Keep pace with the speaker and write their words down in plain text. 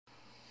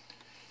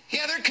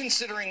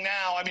considering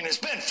now, I mean, it's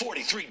been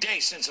 43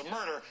 days since a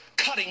murder,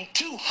 cutting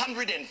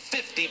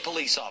 250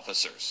 police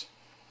officers.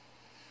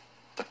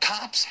 The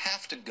cops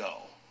have to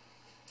go.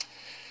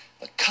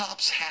 The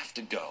cops have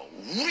to go.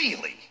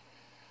 Really?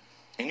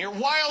 In your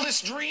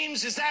wildest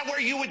dreams, is that where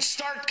you would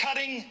start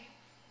cutting?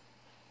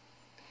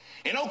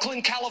 In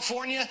Oakland,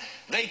 California,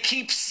 they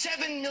keep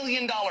 $7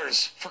 million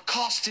for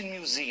costs in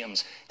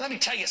museums. Let me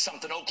tell you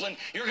something, Oakland.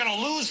 You're going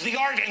to lose the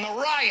art in the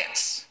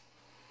riots.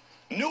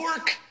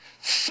 Newark,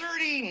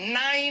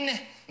 $39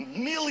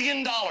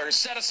 million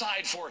set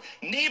aside for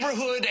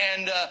neighborhood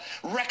and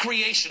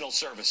recreational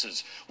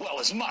services. Well,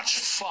 as much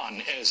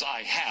fun as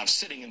I have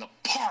sitting in the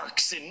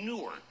parks in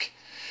Newark,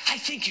 I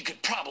think you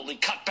could probably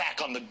cut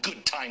back on the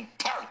good time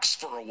parks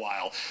for a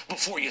while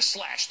before you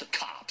slash the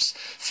cops.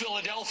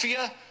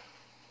 Philadelphia,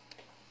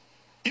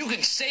 you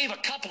can save a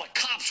couple of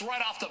cops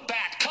right off the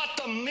bat. Cut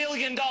the $1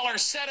 million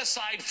set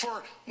aside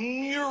for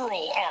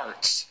mural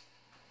arts.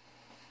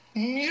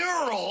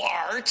 Mural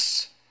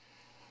arts?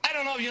 I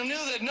don't know if you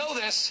know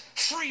this.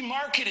 Free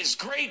market is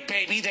great,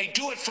 baby. They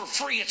do it for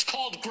free. It's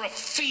called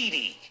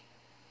graffiti.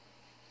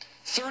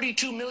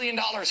 $32 million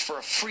for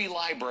a free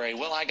library.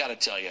 Well, I got to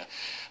tell you,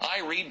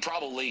 I read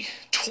probably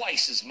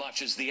twice as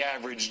much as the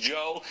average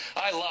Joe.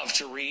 I love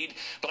to read,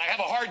 but I have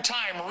a hard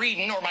time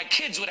reading, or my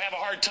kids would have a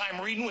hard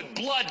time reading with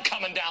blood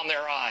coming down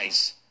their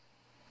eyes.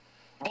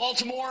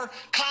 Baltimore,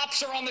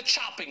 cops are on the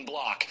chopping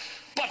block.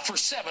 But for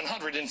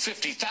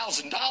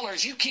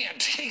 $750,000, you got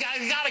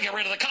to get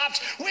rid of the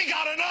cops. We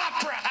got an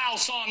opera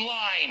house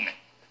online.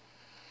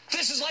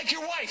 This is like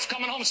your wife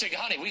coming home and saying,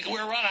 honey, we're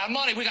running out of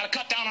money. We got to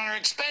cut down on our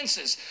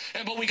expenses.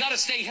 But we got to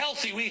stay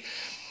healthy. We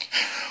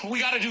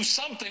got to do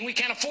something. We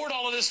can't afford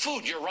all of this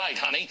food. You're right,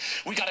 honey.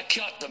 We got to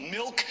cut the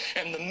milk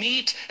and the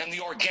meat and the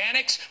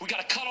organics. We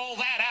got to cut all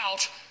that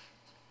out.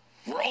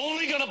 We're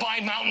only going to buy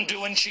Mountain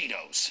Dew and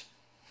Cheetos.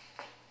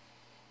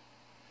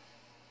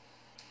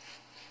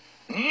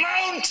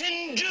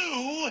 Mountain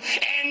Dew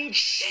and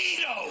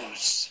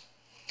Cheetos.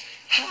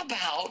 How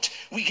about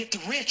we get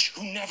the rich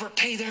who never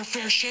pay their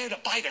fair share to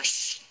buy their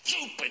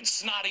stupid,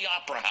 snotty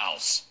opera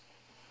house?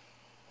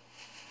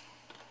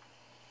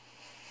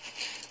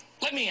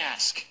 Let me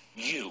ask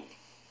you.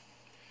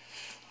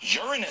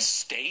 You're in a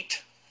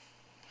state.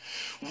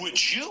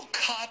 Would you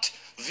cut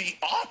the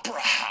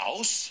opera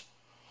house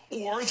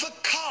or the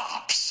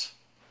cops?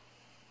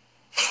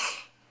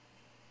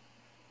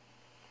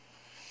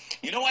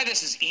 You know why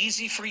this is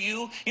easy for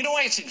you? You know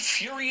why it's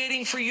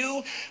infuriating for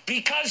you?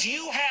 Because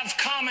you have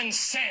common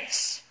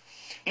sense.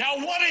 Now,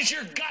 what does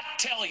your gut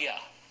tell you?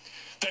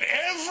 That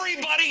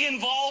everybody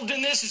involved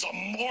in this is a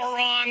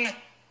moron?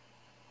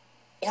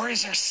 Or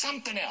is there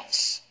something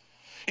else?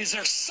 Is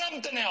there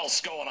something else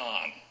going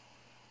on?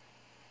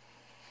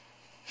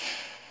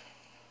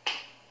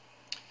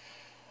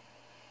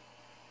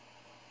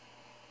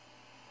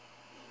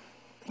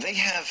 They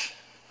have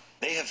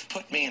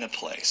put me in a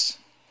place.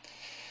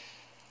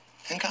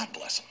 And God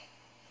bless them.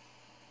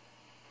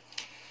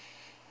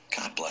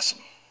 God bless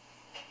them.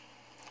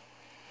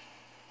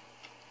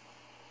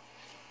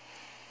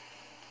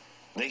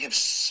 They have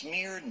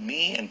smeared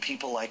me and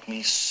people like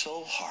me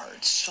so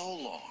hard, so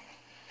long.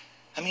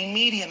 I mean,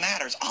 media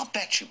matters. I'll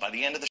bet you by the end of the